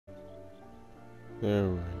There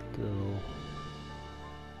we go.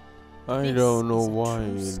 I don't know why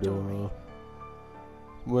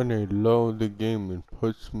when I load the game it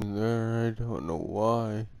puts me there. I don't know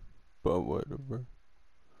why, but whatever.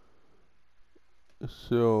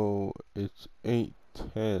 So it's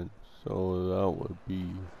 8:10, so that would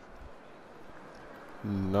be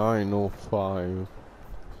 9:05.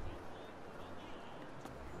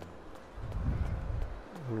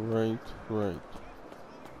 Right.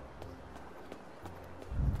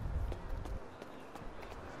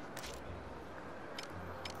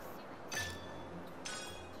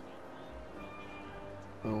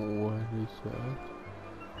 Oh, what is that?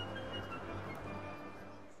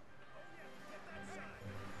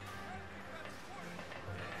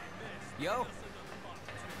 Yo!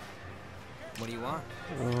 What do you want?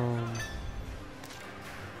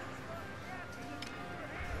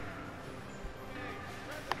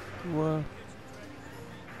 What?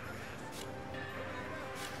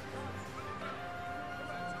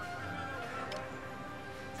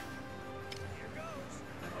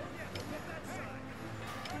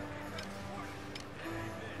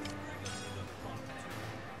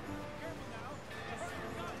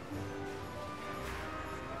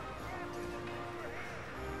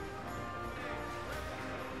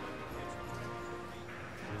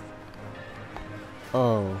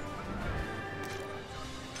 Oh.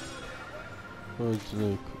 It's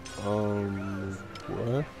like,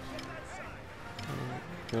 what?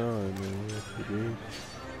 Now I know what it is.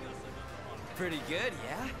 Pretty good,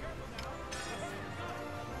 yeah?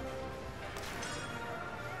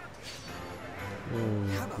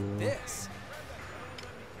 How about this?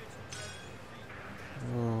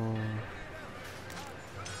 Oh.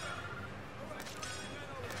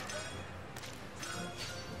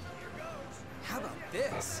 How about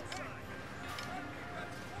this?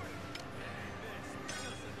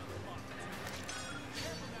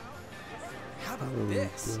 How about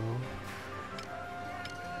this?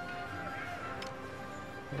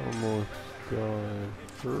 Almost got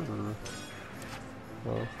her.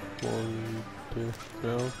 Halfway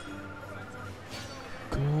down.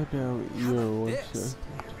 Cut out here 1 second.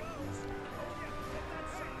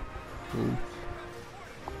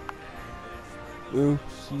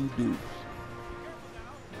 Oopsie doops.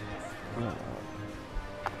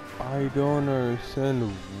 I don't understand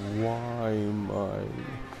why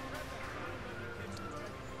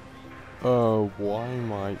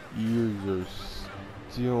my ears are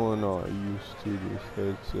still not used to this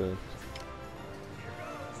headset.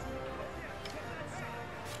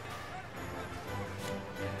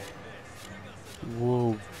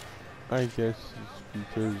 Well, I guess it's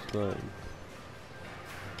because, like,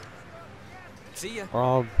 see ya.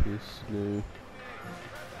 Obviously,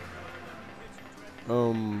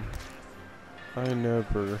 I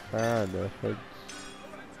never had a headset.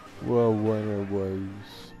 Well, when I was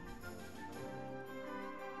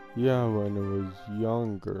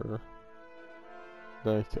younger.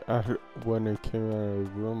 Like, when I came out of the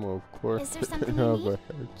room, of course, I didn't have a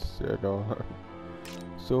headset on.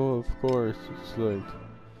 So, of course, it's like,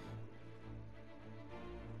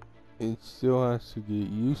 it still has to get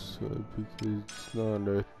used to it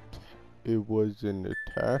because it wasn't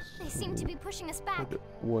attached. They seem to be pushing us back.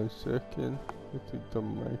 1 second. I think the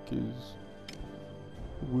mic is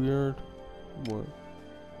weird. What?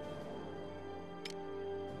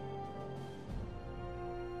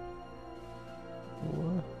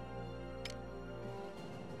 What?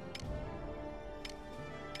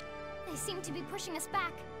 They seem to be pushing us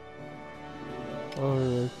back.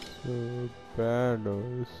 Oh, that's so bad. Oh,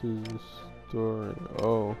 this is a story.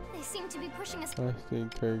 Oh. They seem to be pushing us. I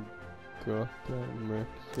think I got that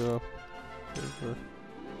mixed up. Over.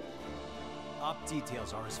 Op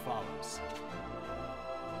details are as follows.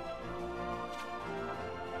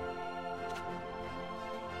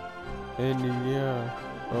 And yeah,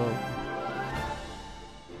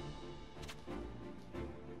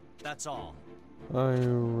 That's all. I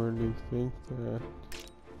already think that.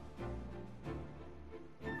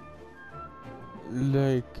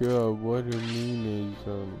 Like, what I mean is,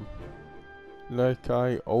 like,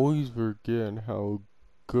 I always forget how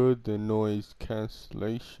good the noise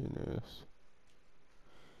cancellation is.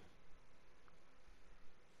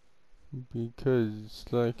 Because,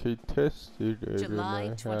 like, I tested it July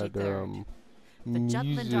and I 23rd. had, The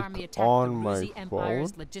Jutland music army attacked on the my Rusi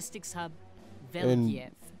Empire's phone logistics hub, and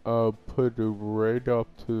Valkyria. put it right up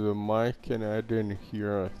to the mic and I didn't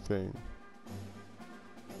hear a thing.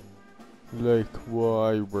 Like, well,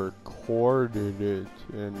 I recorded it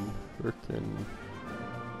and I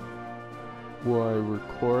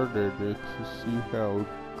recorded it to see how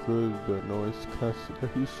good the noise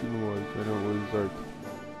cancellation was, and it was like,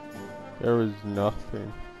 there was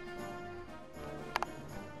nothing.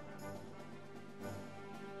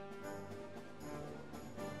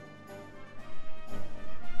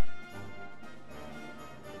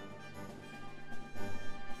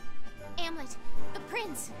 Amlet, the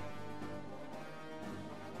prince.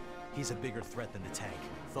 He's a bigger threat than the tank.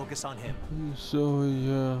 Focus on him. So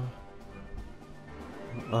yeah,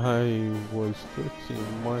 I was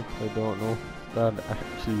fixing Mike. I don't know if that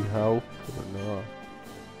actually helped or not.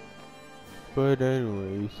 But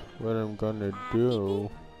anyways, what I'm gonna do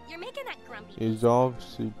You're making that grumpy. is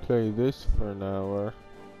obviously play this for an hour,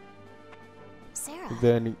 Sarah.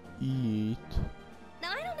 then eat,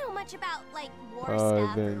 Now I don't know much about like war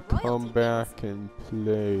stuff then or come royalty back things, and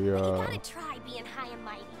play but you gotta try being high and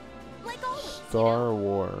mighty, like always. Star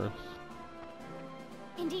Wars.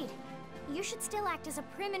 Indeed, you should still act as a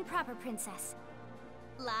prim and proper princess,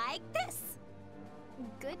 like this.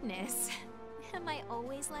 Goodness, am I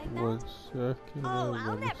always like that? 1 second, Oh, I'm I'll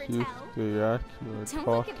gonna never see if tell. they actually are Don't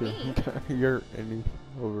look at talking. me. I can't hear anything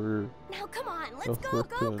over Now come on, the let's go,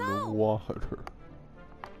 go, frickin' go. water.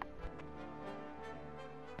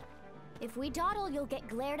 If we dawdle, you'll get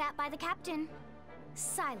glared at by the captain.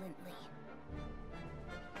 Silently.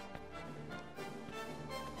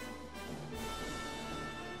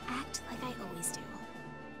 Act like I always do.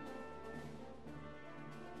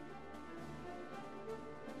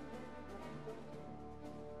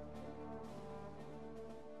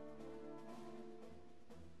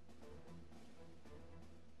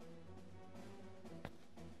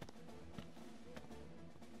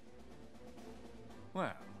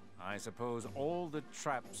 Well, I suppose all the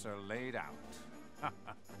traps are laid out.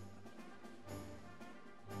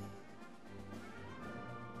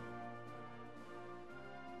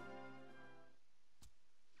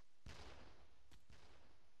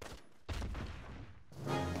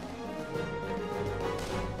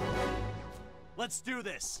 Let's do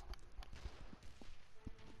this.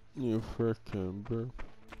 You frickin' bro.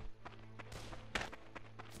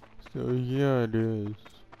 So yeah, it is.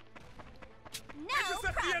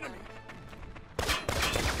 No problem.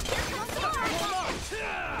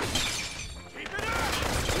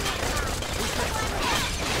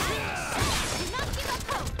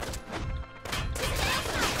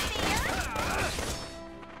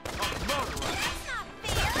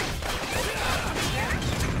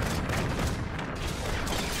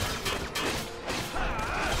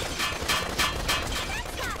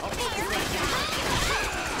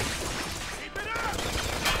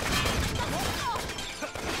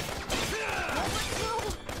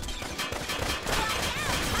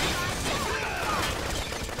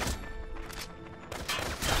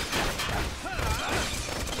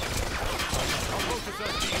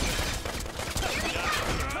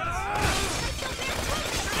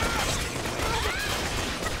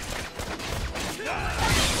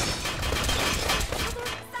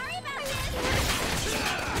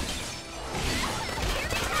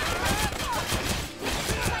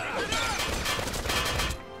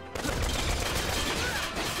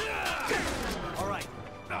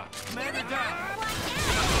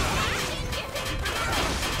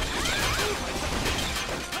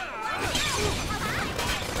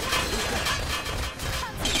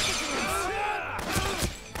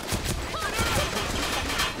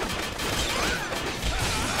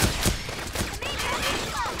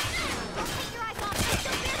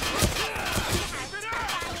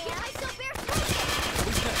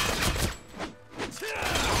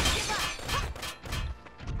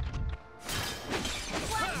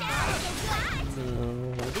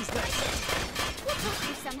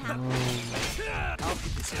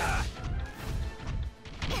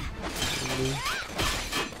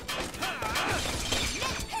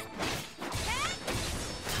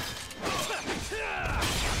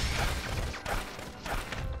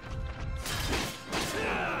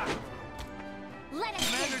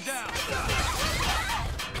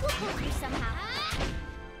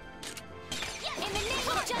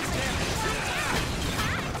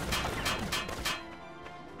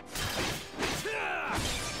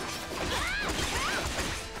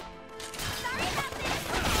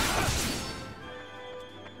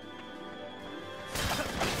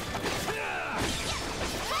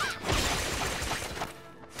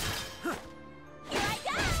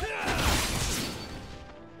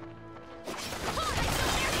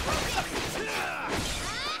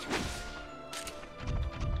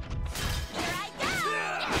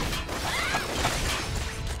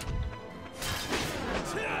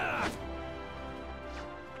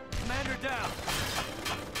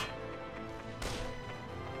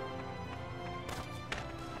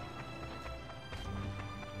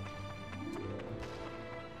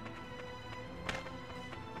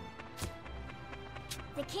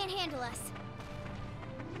 They can't handle us.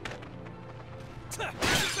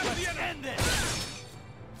 Let's end this!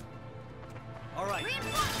 Alright. Keep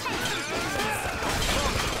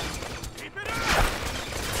it up!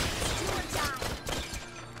 Do or die.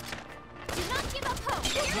 Do not give up hope.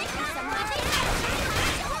 Take some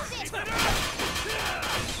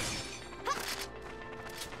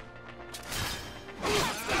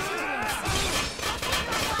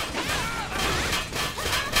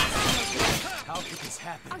How could this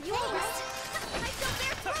happen? Are you alright? I feel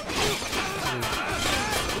their throat.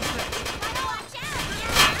 Watch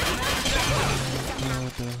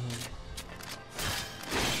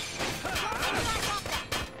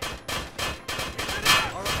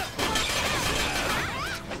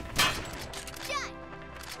Done.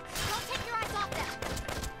 Don't take your eyes off them.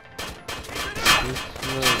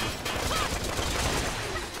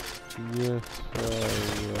 Yes,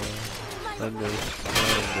 I understand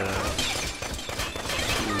that.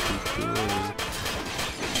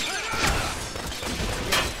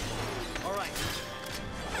 Alright.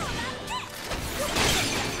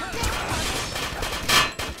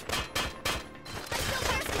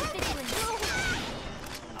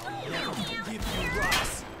 I'll never forgive you,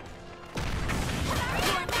 Ross.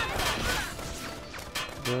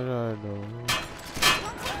 But I know.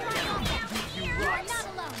 You are not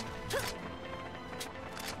alone.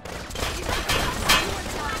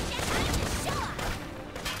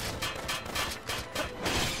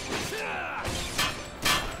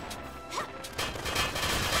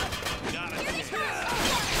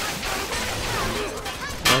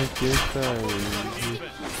 I guess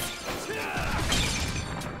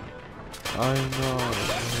I know,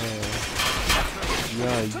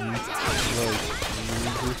 yeah, you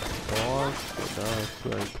just talk, but I was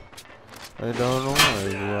like, I don't know,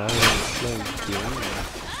 I'd rather play games,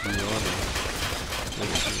 to be honest.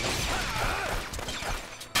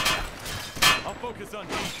 I'll focus on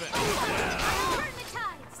defense. Turn the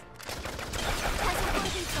tides.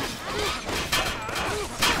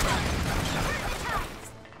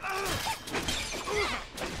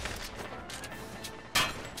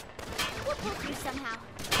 We'll pull through somehow.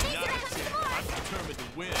 I'm determined to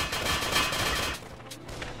win.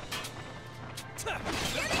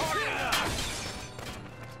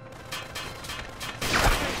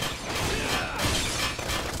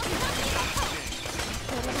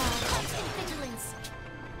 Vigilance.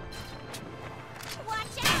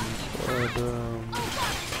 Watch out! But,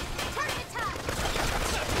 Turn the tide.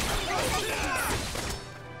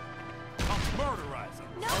 I'll murderize him.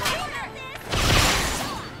 No corner.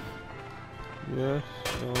 yes,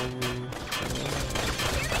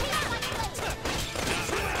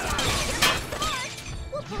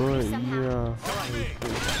 but yeah,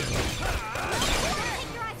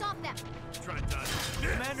 Take your eyes off them. Try done.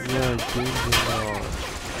 Commander, yeah,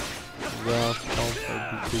 that probably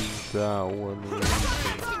because that one was,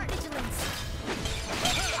 Vigilance.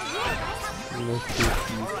 let's just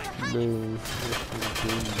play,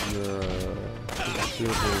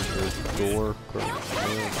 consider the dork or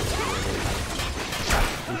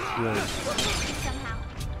Somehow.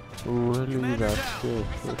 really that's it.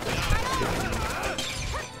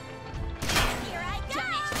 Here I go.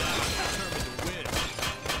 determined to win.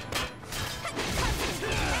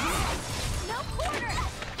 No corner.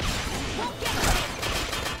 Won't get away.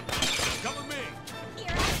 Come with me.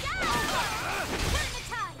 Here I go. Turn the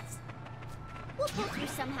tides. We'll pull through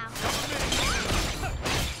somehow.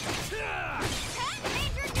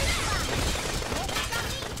 Major neutralized.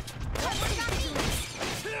 Don't work on me.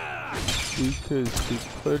 Because to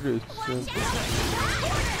put it simple,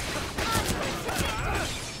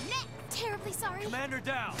 Terribly sorry. Commander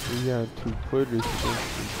down. yeah, to put it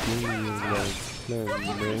simply, like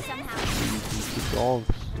playing this, you could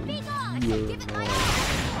obviously you're not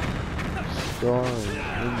starring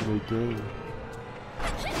in the game.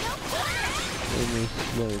 And it's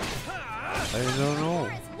like, I don't know,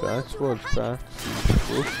 that's what fantasy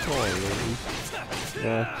football is.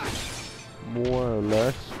 That's more or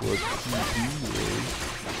less what TV is.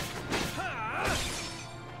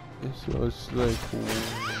 So it's like,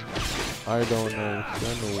 I don't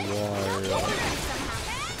understand why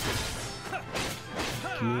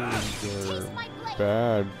games are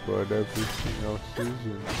bad, but everything else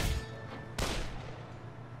isn't.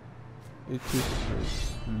 It just makes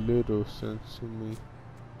little sense to me.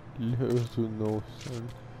 Little to no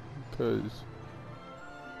sense. Because,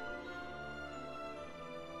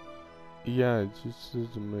 yeah, it just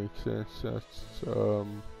doesn't make sense. That's,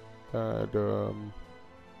 that,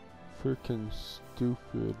 freaking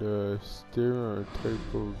stupid,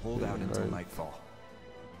 stereotype of Hold out until like, nightfall.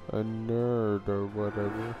 a nerd or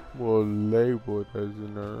whatever. Well, labeled as a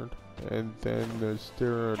nerd. And then the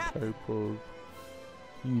stereotype of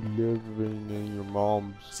you living in your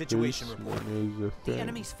mom's Situation basement report. is a thing. The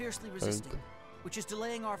enemy's fiercely resisting, which is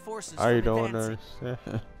delaying our forces I from don't advancing.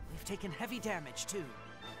 understand. We've taken heavy damage too.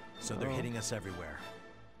 So Oh. they're hitting us everywhere.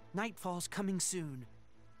 Nightfall's coming soon.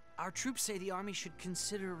 Our troops say the army should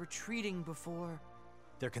consider retreating before...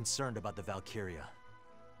 They're concerned about the Valkyria.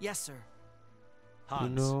 Yes, sir.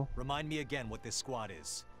 Hans, know, remind me again what this squad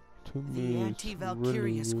is. To me, The it's anti-Valkyria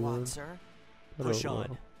really squad, weird. sir. Push Oh, on.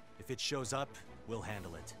 well. If it shows up, we'll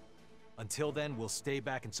handle it. Until then, we'll stay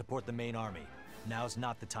back and support the main army. Now's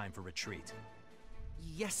not the time for retreat.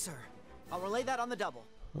 Yes, sir. I'll relay that on the double.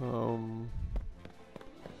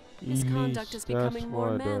 His conduct is becoming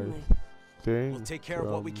more manly. Think, We'll take care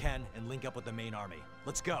of what we can and link up with the main army.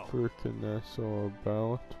 Let's go. freaking that's all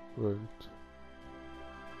about, but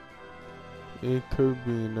it could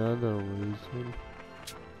be another reason.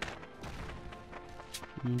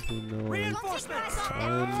 Even though Reinforcements!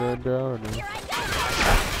 I kinda doubt it. Here I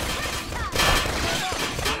go!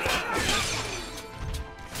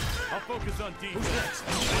 I'll focus on Who's defense. next?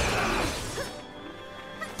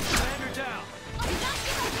 Commander down.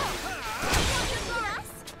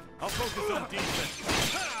 I'll focus on defense.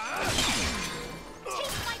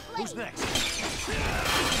 Who's next?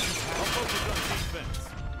 I'll focus on defense.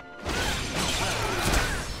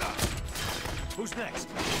 Who's next?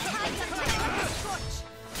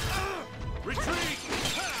 Retreat!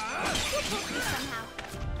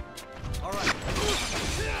 All right.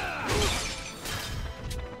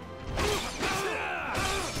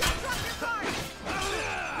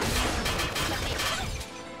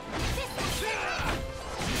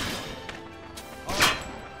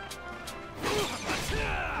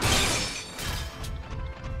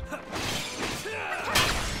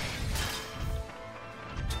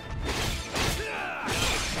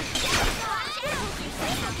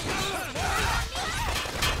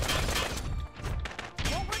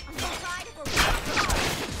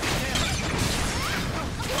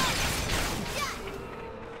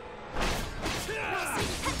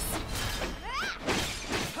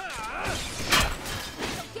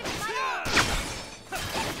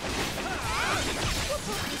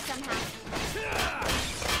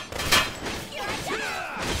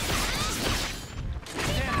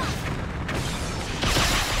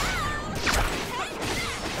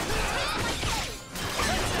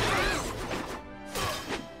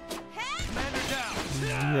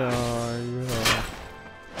 Yeah.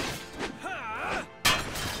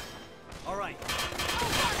 All right.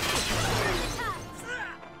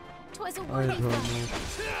 Twas a I warning don't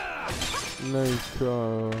from know. Like,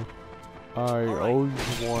 I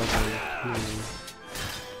always wanted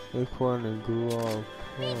to, like, when I grew up,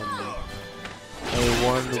 I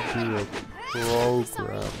wanted to be a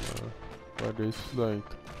programmer, but it's like,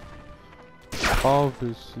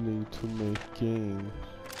 obviously to make games,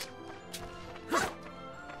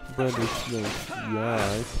 but it's like, yeah,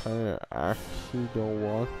 I kinda actually don't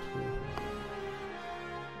want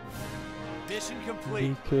Mission to,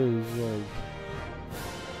 complete. because, like,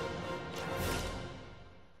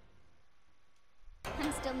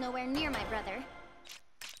 I'm still nowhere near my brother.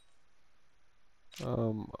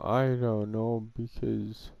 I don't know,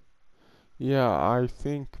 because, yeah, I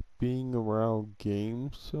think being around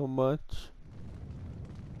games so much,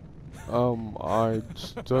 I'd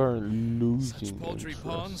start losing paltry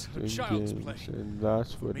pawns, interest a in child's games, play. and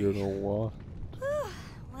that's what I don't want.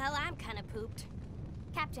 Well, I'm kind of pooped.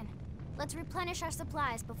 Captain, let's replenish our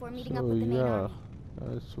supplies before meeting up So with the main yeah, army.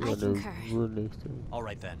 that's I what I concur. really think. All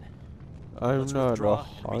right then. I'm Let's not withdraw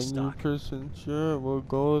and restock. 100% sure it will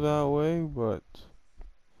go that way, but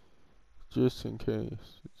just in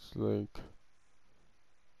case, it's like,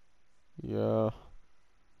 yeah.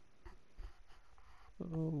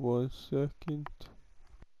 1 second.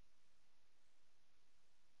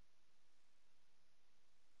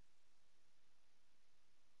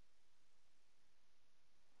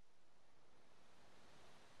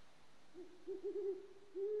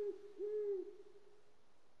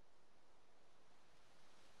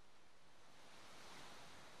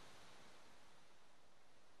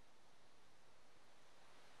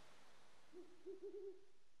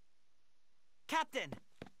 Captain!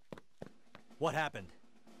 What happened?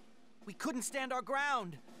 We couldn't stand our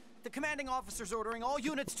ground. The commanding officer's ordering all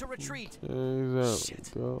units to retreat. There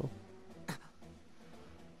Shit. we go.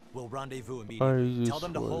 We'll rendezvous I immediately. Tell just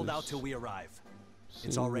them to hold out was till we arrive. It's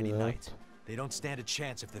seeing already that. night. They don't stand a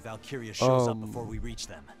chance if the Valkyria shows up Um, before we reach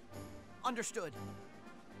them. Understood.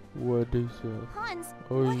 What is it? Hans,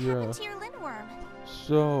 Oh, what yeah. happened to your Lindworm?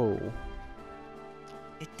 So,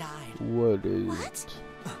 It died. What is What? it?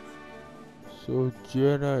 So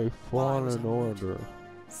Jedi Fallen Order.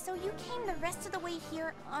 So you came the rest of the way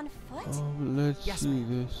here on foot? Oh, let's Yes, see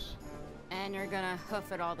ma'am. this. And you're gonna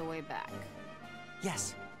hoof it all the way back.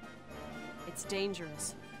 Yes. It's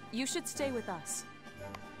dangerous. You should stay with us.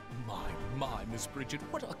 My, Miss Bridget,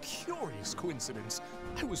 what a curious coincidence.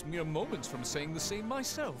 I was mere moments from saying the same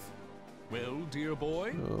myself. Well, dear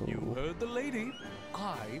boy, you heard the lady.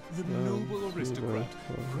 I, the noble aristocrat,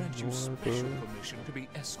 grant you special permission to be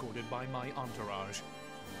escorted by my entourage.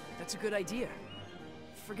 That's a good idea.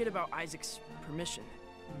 Forget about Isaac's permission.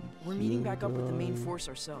 We're meeting back up with the main force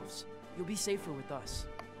ourselves. You'll be safer with us.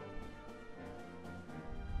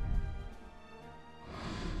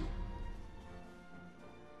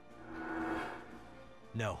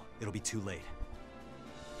 No, it'll be too late.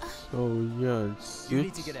 So yeah, it's You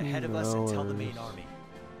need to get ahead of us and tell the main 16 army.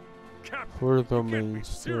 for the main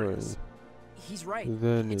story. He's right.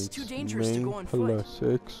 Then It's it's too dangerous to main go on foot. plus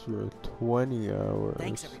extra 20 hours.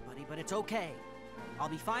 Thanks, everybody, but it's okay. I'll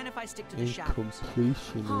be fine if I stick to the And shadows.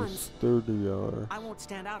 completion Hans. is 30 hours. I won't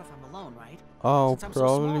stand out if I'm alone, right? I'll since I'm so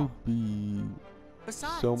probably small. be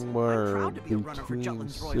Besides, somewhere I'm proud to be a runner for between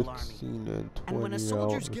Jutland's Royal Army. 16 and 20 And when a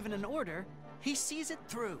soldier's hours. given an order, he sees it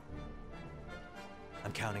through.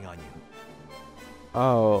 I'm counting on you.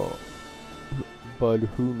 Oh, but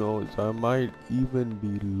who knows? I might even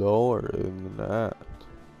be lower than that.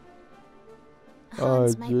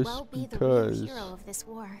 Hans might just well be the real because. hero of this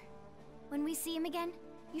war. When we see him again,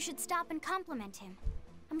 you should stop and compliment him.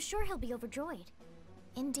 I'm sure he'll be overjoyed.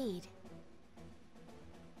 Indeed.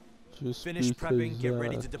 Just Finish because prepping, get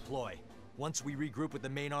ready to that. deploy. Once we regroup with the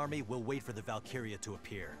main army, we'll wait for the Valkyria to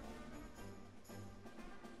appear.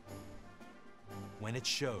 When it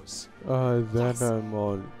shows. Then Yes. I'm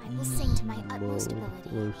on I will sing to my easy utmost mode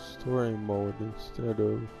ability. or story mode instead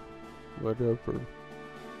of whatever.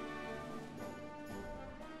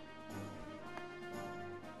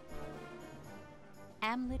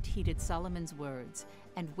 Amlet heeded Solomon's words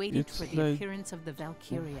and waited It's for the like, appearance of the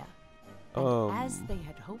Valkyria. And as they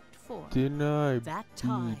had hoped for, didn't I that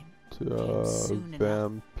time beat came soon enough.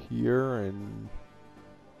 Vampire in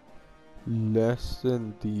less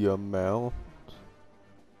than the amount?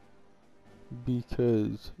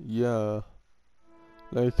 Because, yeah,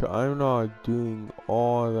 like, I'm not doing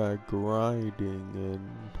all that grinding and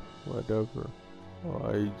whatever.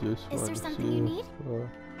 I just Is want there to something see you need?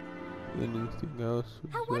 if anything else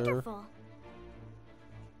was How there. wonderful.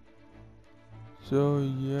 So,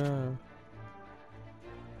 yeah,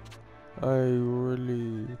 I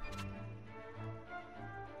really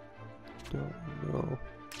don't know.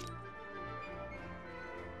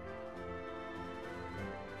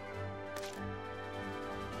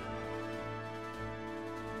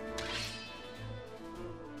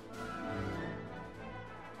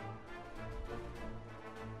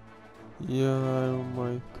 Yeah, I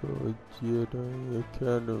might go Jedi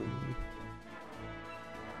Academy.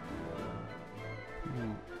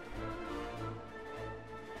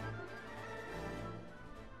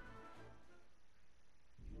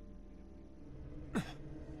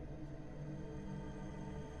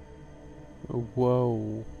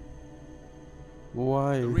 Whoa.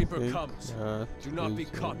 Why? The Reaper think comes. that Do not be is,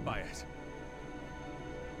 caught by it.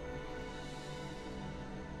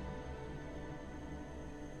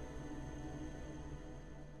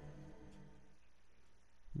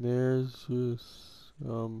 There's just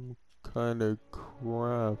some kind of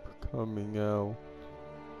crap coming out.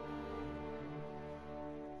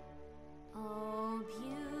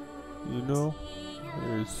 You know,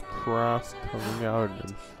 there's crap coming out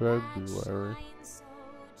in February.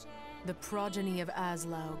 The progeny of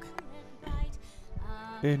Aslaug.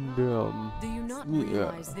 And, Do you not yeah,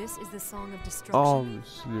 realize this is the song of destruction?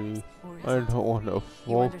 honestly, Or is I it? don't want to You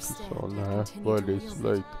focus understand on and that, continue but to it's wield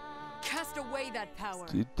it. like, Cast away that power.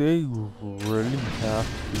 did they really have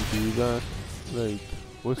to do that? Like,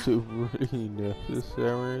 was it really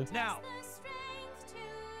necessary Now,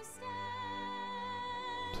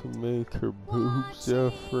 to make her boobs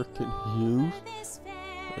that freaking huge?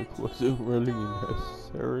 Like, was it really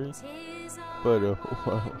necessary? But,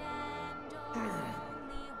 well.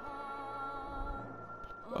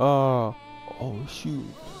 Oh shoot.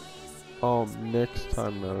 Next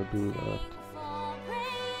time I'll do that.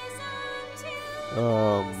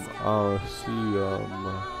 I'll see,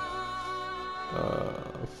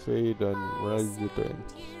 Fade and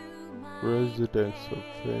Residence. Residence of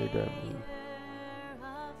Fade, I mean.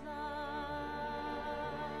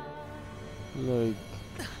 Like,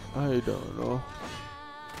 I don't know.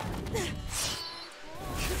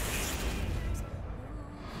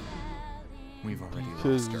 We've already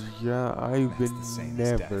Because, lost her. yeah, I've That's been the same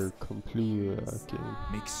as never death. completed that game.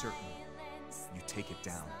 Make certain you take it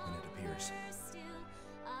down when it appears.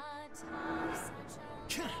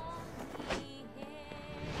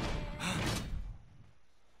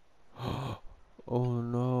 Oh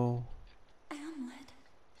no. Hamlet.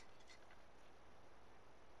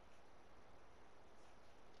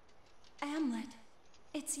 Hamlet,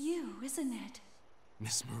 it's you, isn't it?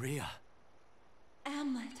 Miss Maria,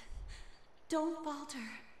 Hamlet, don't falter.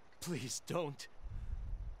 please don't.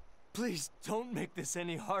 Please don't make this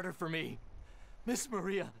any harder for me. Miss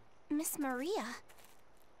Maria. Miss Maria?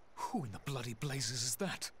 Who in the bloody blazes is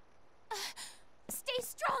that? Stay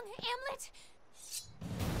strong, Hamlet!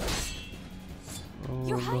 Oh,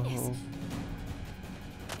 Your Highness! no.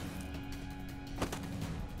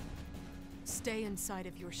 Stay inside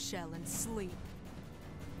of your shell and sleep.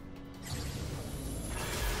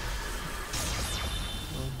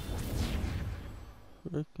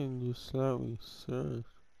 Freaking you slapped me, sir.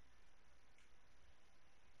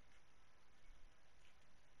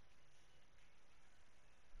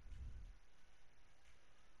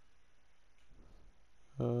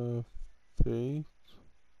 Faith?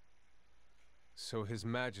 So His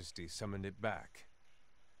Majesty summoned it back.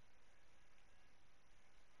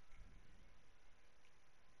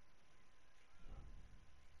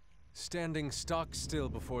 Standing stock still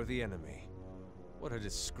before the enemy. What a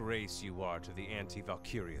disgrace you are to the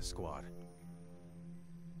anti-Valkyria squad.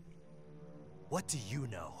 What do you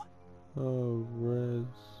know? Oh, oh, man.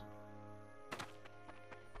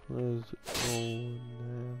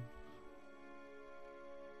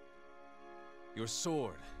 Your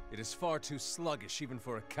sword, it is far too sluggish even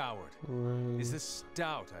for a coward. Rez. Is this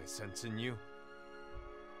doubt I sense in you?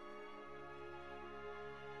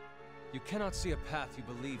 You cannot see a path you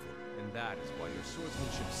believe in, and that is why your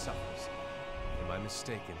swordsmanship suffers. Am I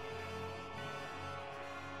mistaken?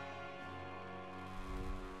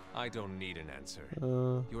 I don't need an answer.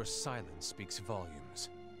 Your silence speaks volumes.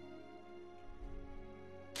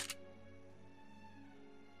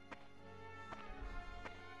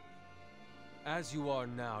 As you are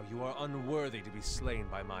now, you are unworthy to be slain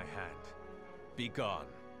by my hand. Be gone.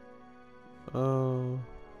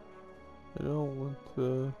 I don't want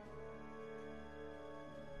to.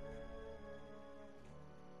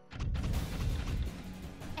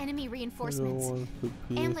 Enemy reinforcements. I don't want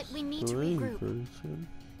the Hamlet, we need to PS3 regroup. version.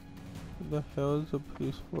 What the hell is a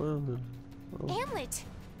PS4 version? Oh. Hamlet!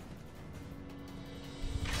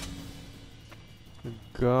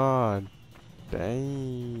 God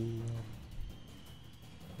damn.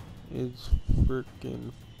 It's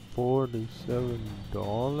freaking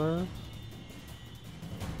 $47?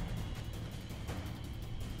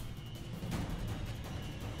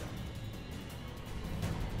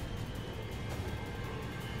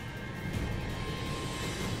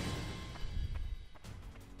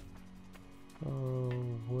 Oh,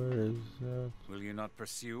 where is that? Will you not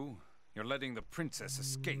pursue? You're letting the princess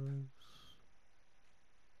escape.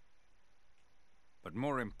 But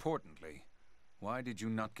more importantly, why did you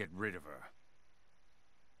not get rid of her?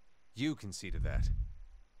 You can see to that.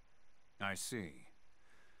 I see.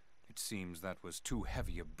 It seems that was too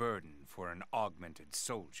heavy a burden for an augmented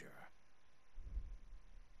soldier.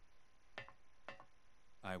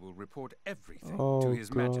 I will report everything to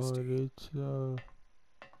His Majesty.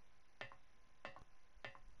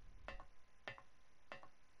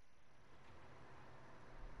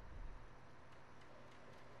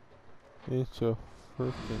 It's a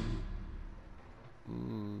freaking.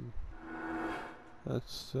 That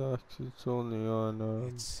sucks. It's only on.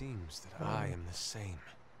 It seems that I am the same.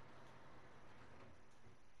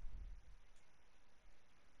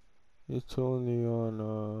 It's only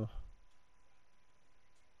on.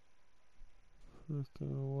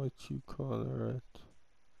 Freaking what you call it?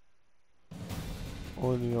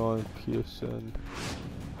 Only on PSN.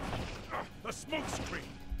 A smoke screen.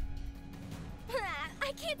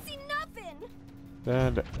 I can't see nothing!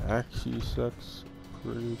 That actually sucks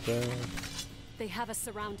pretty bad. They have us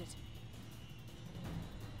surrounded.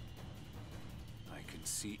 I can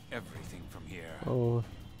see everything from here. Oh.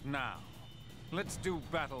 Now, let's do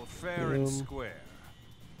battle fair and square.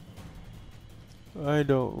 I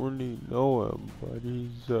don't really know him, but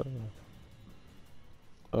he's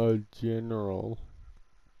a general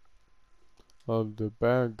of the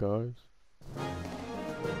bad guys.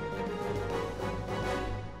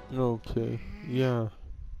 Okay, yeah.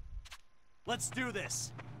 Let's do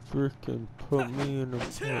this. Frickin' put me in a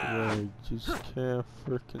pit where I just can't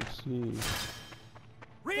frickin' see.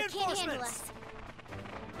 Reinforcements!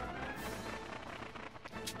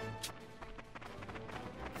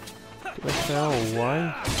 The hell,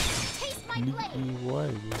 why? Taste completely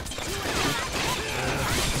white. You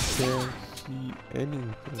can't see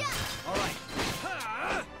anything. Alright.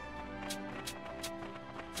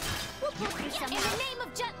 In the name of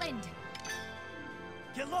Jutland!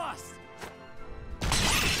 Get lost!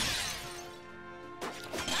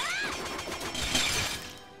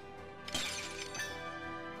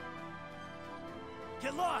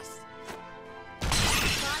 Get lost!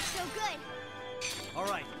 Not so good.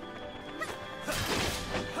 Alright.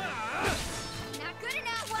 Not good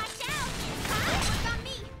enough. Watch out! Work on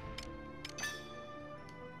me.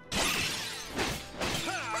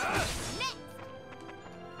 Next.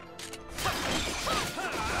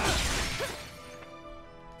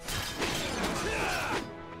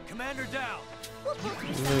 Commander down! Like,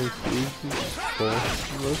 is it supposed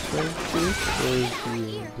to look like this, or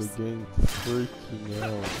is the game freaking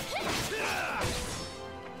out?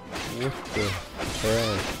 What the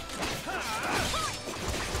heck?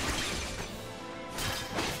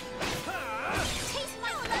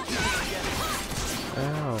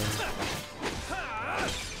 Ow.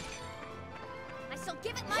 I shall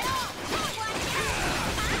give it my all. Watch out!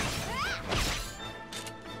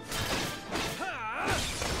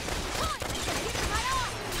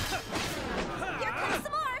 Here comes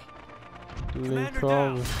some more. Like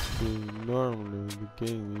obviously, normally the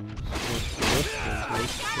game is supposed to look like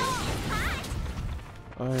this.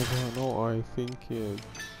 I don't know, I think it's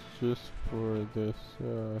just for this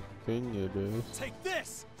thing it is. Take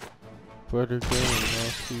this! But again, I'm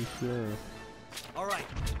not too sure. Alright.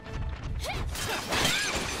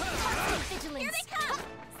 Vigilance. Here they come!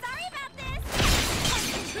 Sorry about this!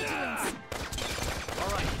 Vigilance.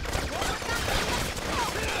 Alright.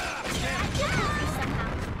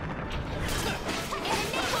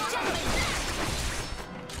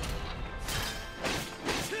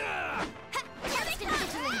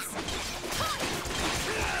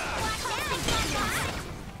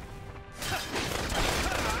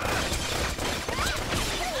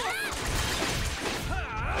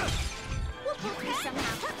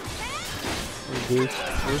 This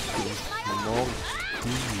person small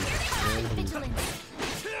teeth. He just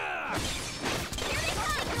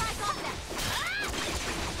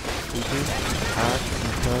actually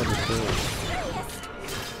kind of thing.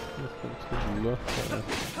 Nothing to look at.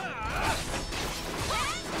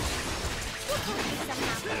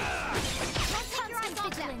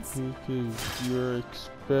 Because you're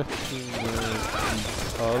expecting the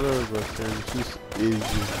color, but there just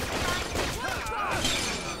isn't.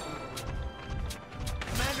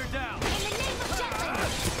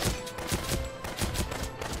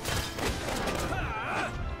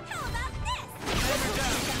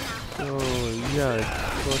 Yeah, it's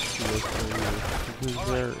supposed to look like this, because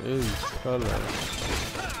there is color.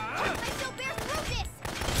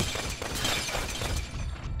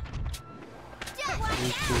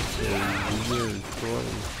 This is a weird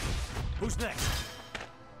choice. Who's next?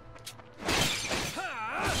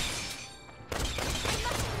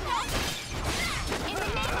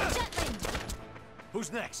 Who's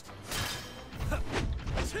next?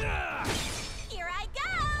 Here I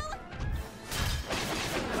go!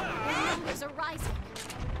 The numbers are rising.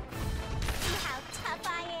 See how tough I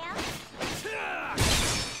am?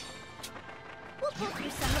 We'll pull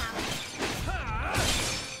through somehow.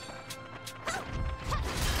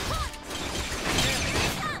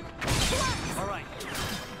 All right.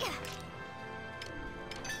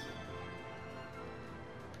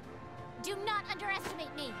 Do not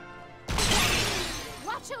underestimate me.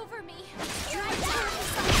 Watch over me. Here I go.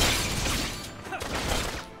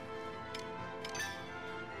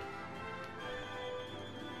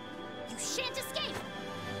 You shan't escape.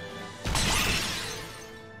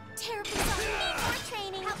 Terribly sorry for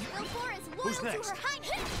training. House Wilfor is loyal to her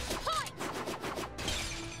highness. Point.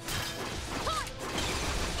 Point.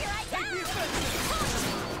 Here I go. Point.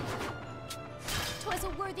 'Twas a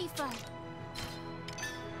worthy foe.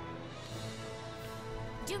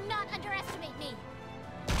 Do not underestimate me.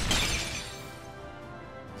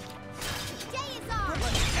 Today is ours.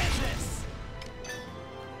 Let's end this.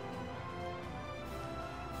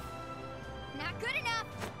 Not good enough.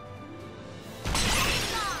 Today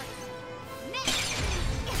is ours. Next.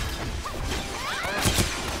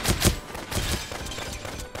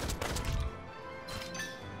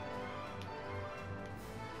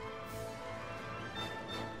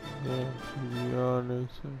 Yeah, to be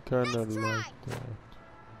honest, I kinda like that.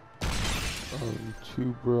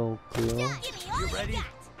 Two broke girls. You ready? Yeah,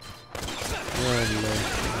 I like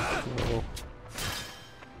that show.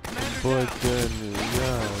 But then,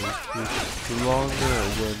 yeah, just the longer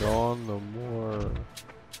it went on, the more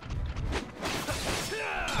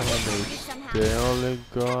kind of stale it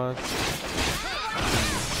got.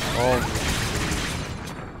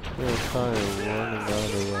 they're kind of running out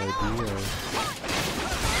of ideas.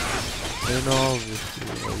 And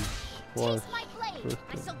obviously, was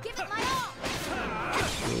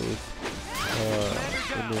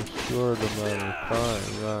in a short amount of time,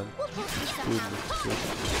 not didn't just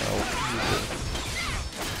help either.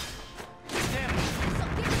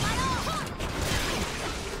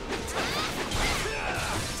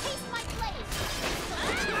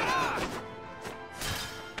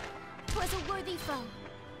 Was a worthy foe.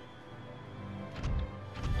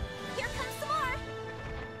 Here comes some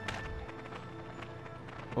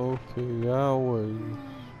more. Okay, that way.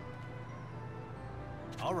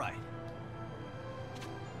 All right.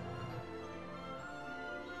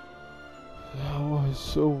 That was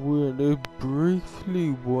so weird. It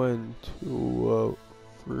briefly went to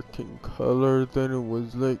freaking color, then it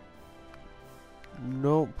was like,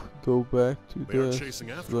 nope, go back to They are this.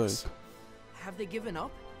 chasing after us. Have they given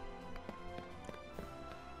up?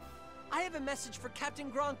 I have a message for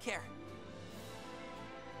Captain Gronkair.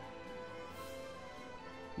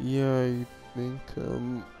 Yeah, I think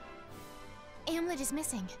Amlet is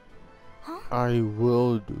missing. Huh? I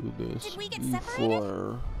will do this Did we get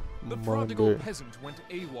before The prodigal Monday. peasant went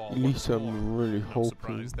AWOL. At least once I'm more. really No hoping.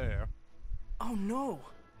 surprise there. Oh no!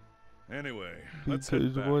 Anyway, let's head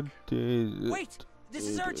Because back. what day is it? Wait! This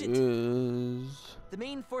is It urgent! is The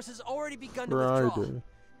main force has already begun to withdraw. Friday.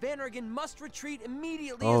 Vannergan must retreat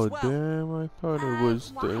immediately Oh as well. damn, I thought it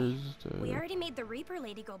was why? Thursday. We already made the Reaper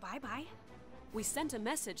lady go bye-bye. We sent a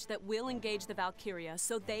message that we'll engage the Valkyria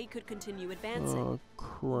so they could continue advancing. Oh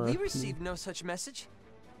crap. We received no such message.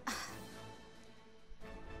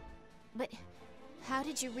 But how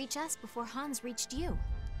did you reach us before Hans reached you?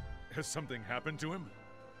 Has something happened to him?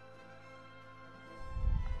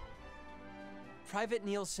 Private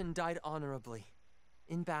Nielsen died honorably.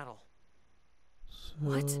 In battle.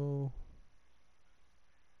 What? So,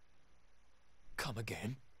 Come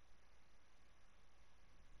again?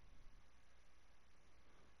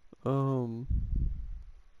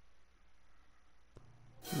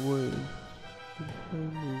 wait.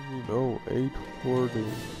 Oh, 8:40.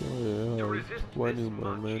 So yeah, 20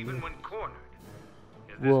 more minutes.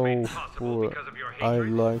 Well, for I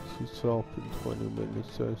like to stop in 20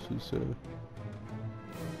 minutes, as you say.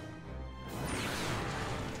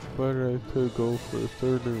 But I could go for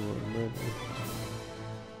 31 minutes.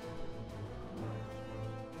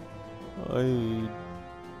 I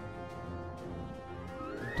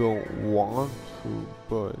don't want to,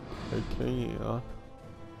 but I can.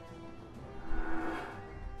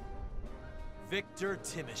 Victor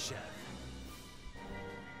Timoshev.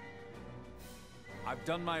 I've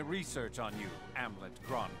done my research on you, Amlet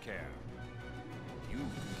Gronkair. You've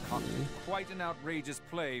concocted quite an outrageous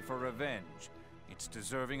play for revenge. It's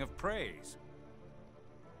deserving of praise.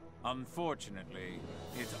 Unfortunately,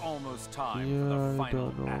 it's almost time for the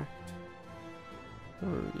final act.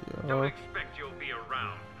 Don't expect you'll be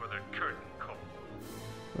around for the curtain call.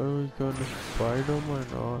 Are we gonna fight him or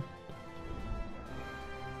not?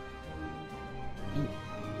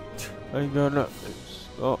 I gotta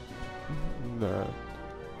stop that.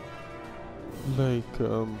 Like,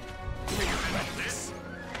 Here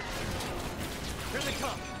they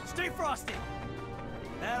come. Stay frosty.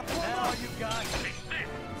 That all you got.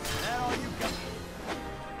 That all you got.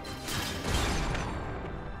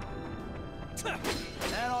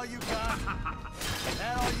 That all you got.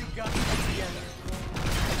 That all you got. Together.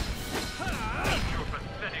 You're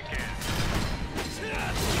pathetic ass.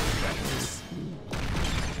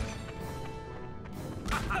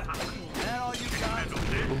 That all you got.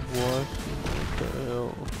 what the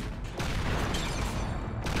hell?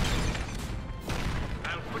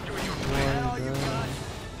 I'll put you in your Why That all you not? got.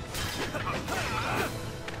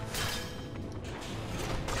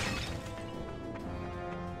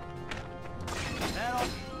 That all.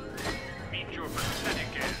 meet your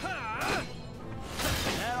pathetic ass.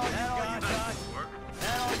 That all you got. Work.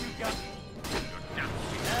 That all you got. You're down.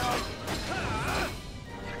 That all.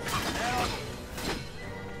 That all.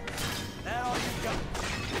 That all you got.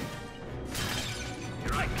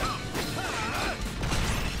 Here I come.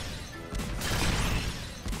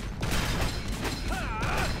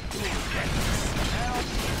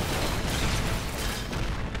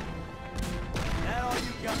 That all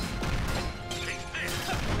you got.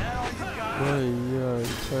 That all you got. Well, yeah, I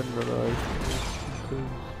kinda like it because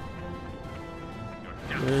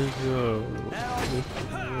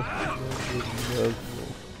there's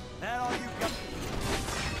That all you got.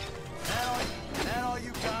 That all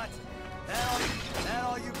you got. That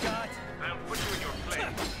all you got. I'll put you in your place.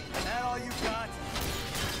 That all you got.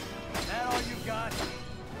 That all you got.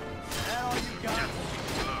 That all you got.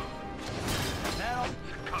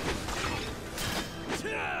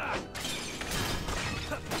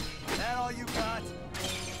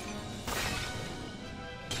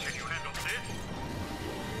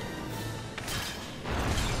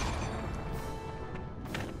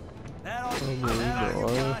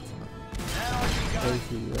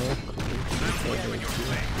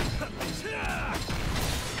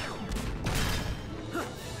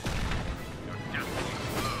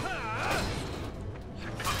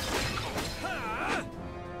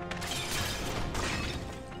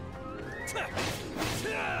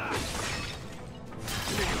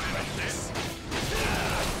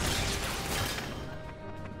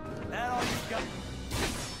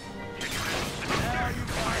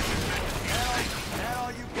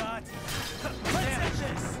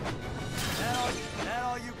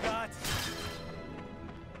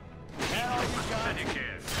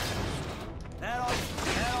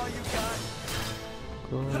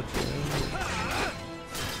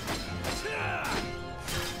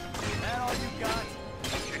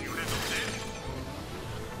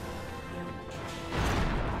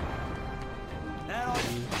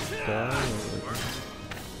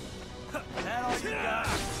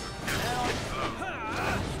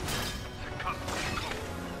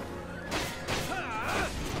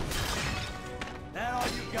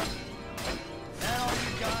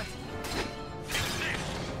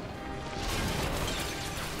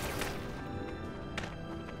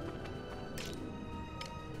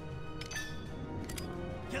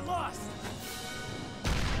 Get lost!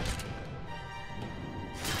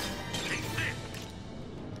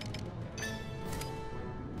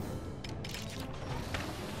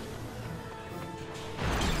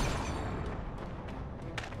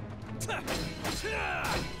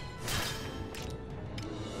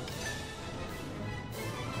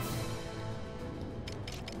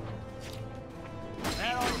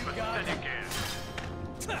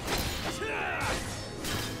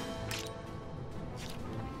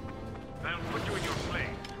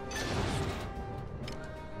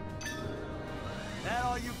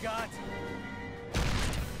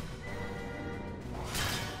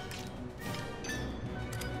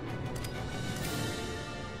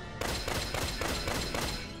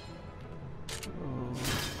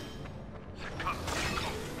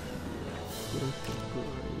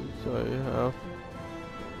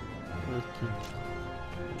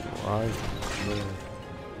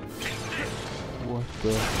 What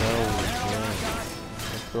the hell was that?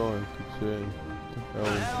 That's all I could say. What the hell was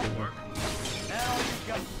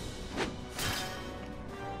that?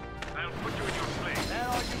 I'll put you in your place. That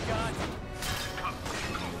all you got?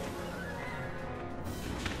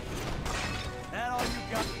 That all you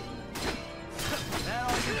got? That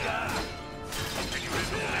all you got? Can you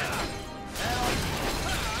handle that?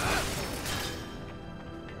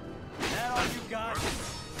 That all you got?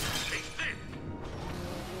 Take this.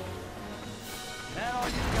 That all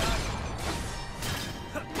you got?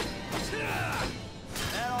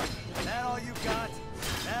 That all you got?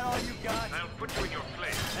 That all you got? I'll put you in your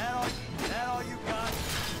place. That all you got?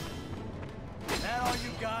 That all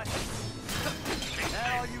you got?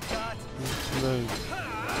 That all you got? Like,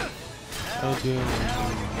 I didn't know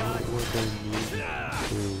what I needed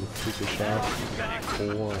to get back for the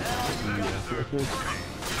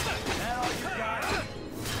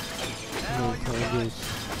like, I just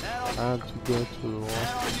had to go to the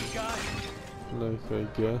office. Like, I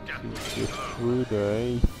guess it's just through the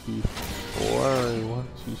day before I went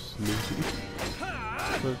to sleep.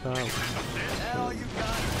 But that was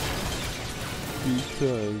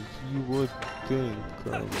because you would think,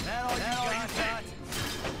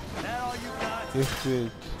 if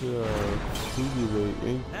it's pretty late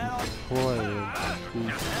in before I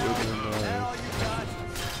sleep, wouldn't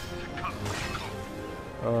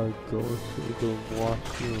I go to the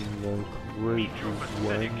washroom like right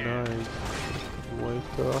when I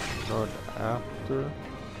wake up, not after?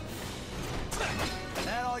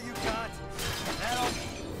 That all you got? That all you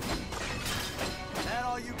got? That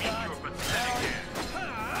all you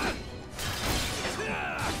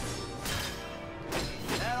got?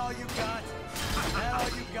 That all you got?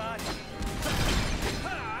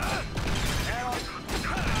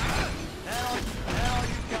 That all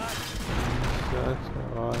you got? That's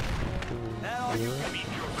how I think That all you got?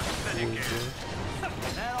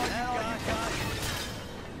 That all you got?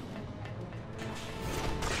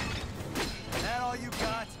 That all you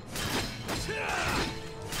got?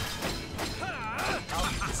 How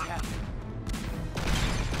did this happen?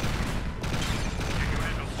 Can you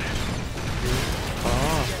handle this?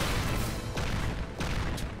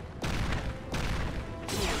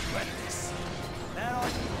 That all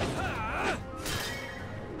you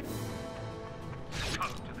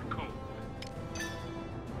Come to the cove.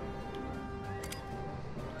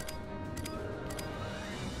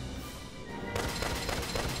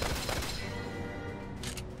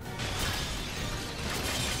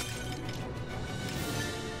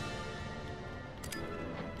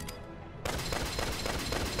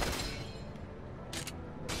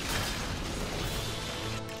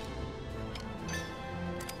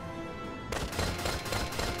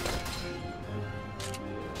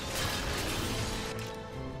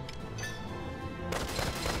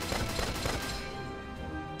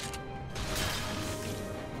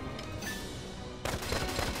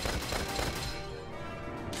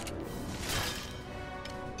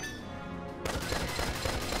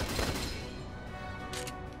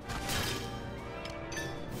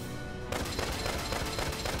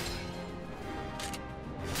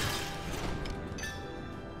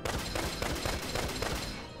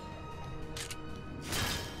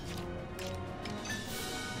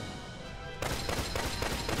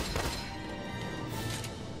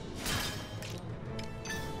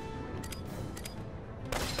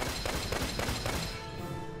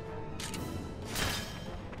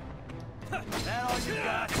 That all you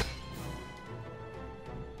got?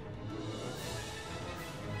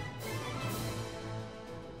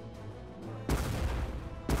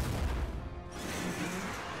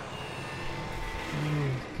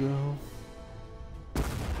 Go.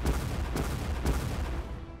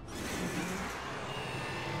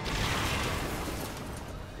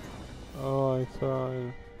 Oh, I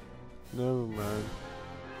thought. Never mind.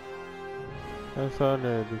 I thought I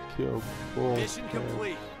had to kill both. Mission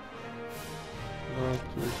complete. Not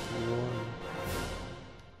just one.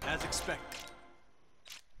 As expected.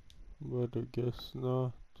 But I guess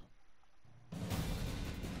not.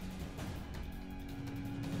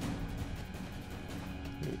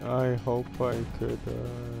 I hope I could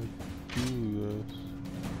do this.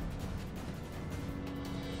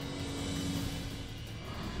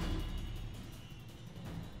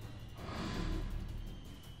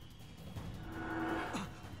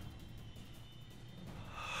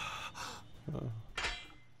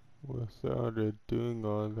 Without it doing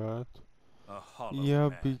all that. Yeah,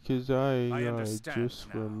 man. because I understand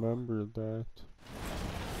just now. remember that.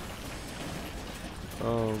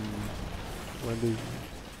 When did?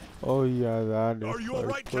 Oh yeah, that Are if you I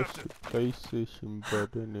alright, push Captain? the PlayStation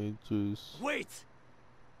button, it just Wait!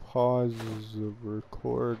 pauses the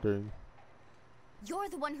recording. You're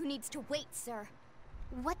the one who needs to wait, sir.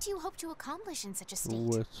 What do you hope to accomplish in such a state?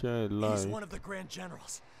 Which I He's like. one of the Grand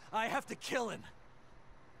Generals. I have to kill him.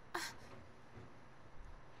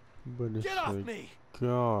 But it's Get off like, me!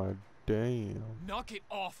 god damn. Knock it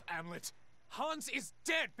off, Amlet. Hans is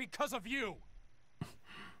dead because of you.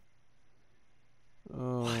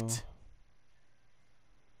 What?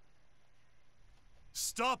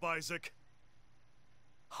 Stop, Isaac!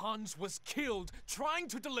 Hans was killed trying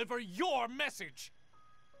to deliver your message.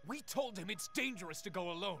 We told him it's dangerous to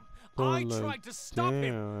go alone. But I like, tried to stop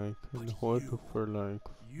him. damn, I can hold it for like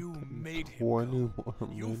You fucking made him 20 go. more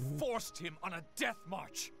You minutes forced him on a death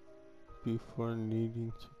march. before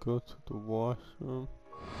needing to go to the washroom.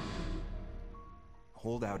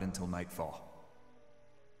 Hold out until nightfall.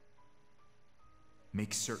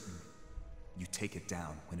 Make certain you take it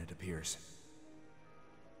down when it appears.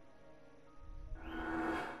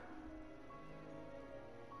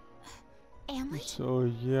 Amlet?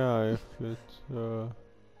 So yeah, if it's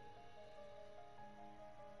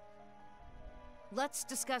Let's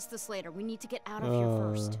discuss this later. We need to get out of here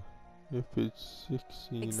first. if it's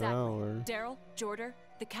 16 Exactly. hours. Daryl, Jorder,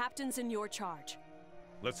 the captain's in your charge.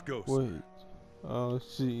 Let's go. Wait, I'll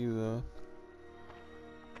see that.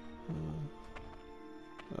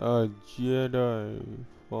 Jedi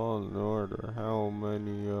Fallen Order. How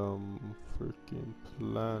many freaking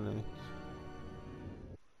planets?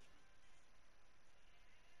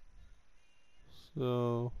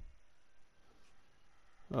 So,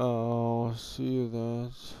 oh, see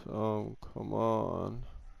that. Come on.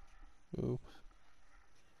 Oops.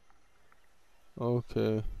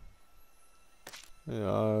 Okay. Yeah,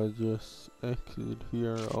 I'll just exit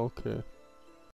here. Okay.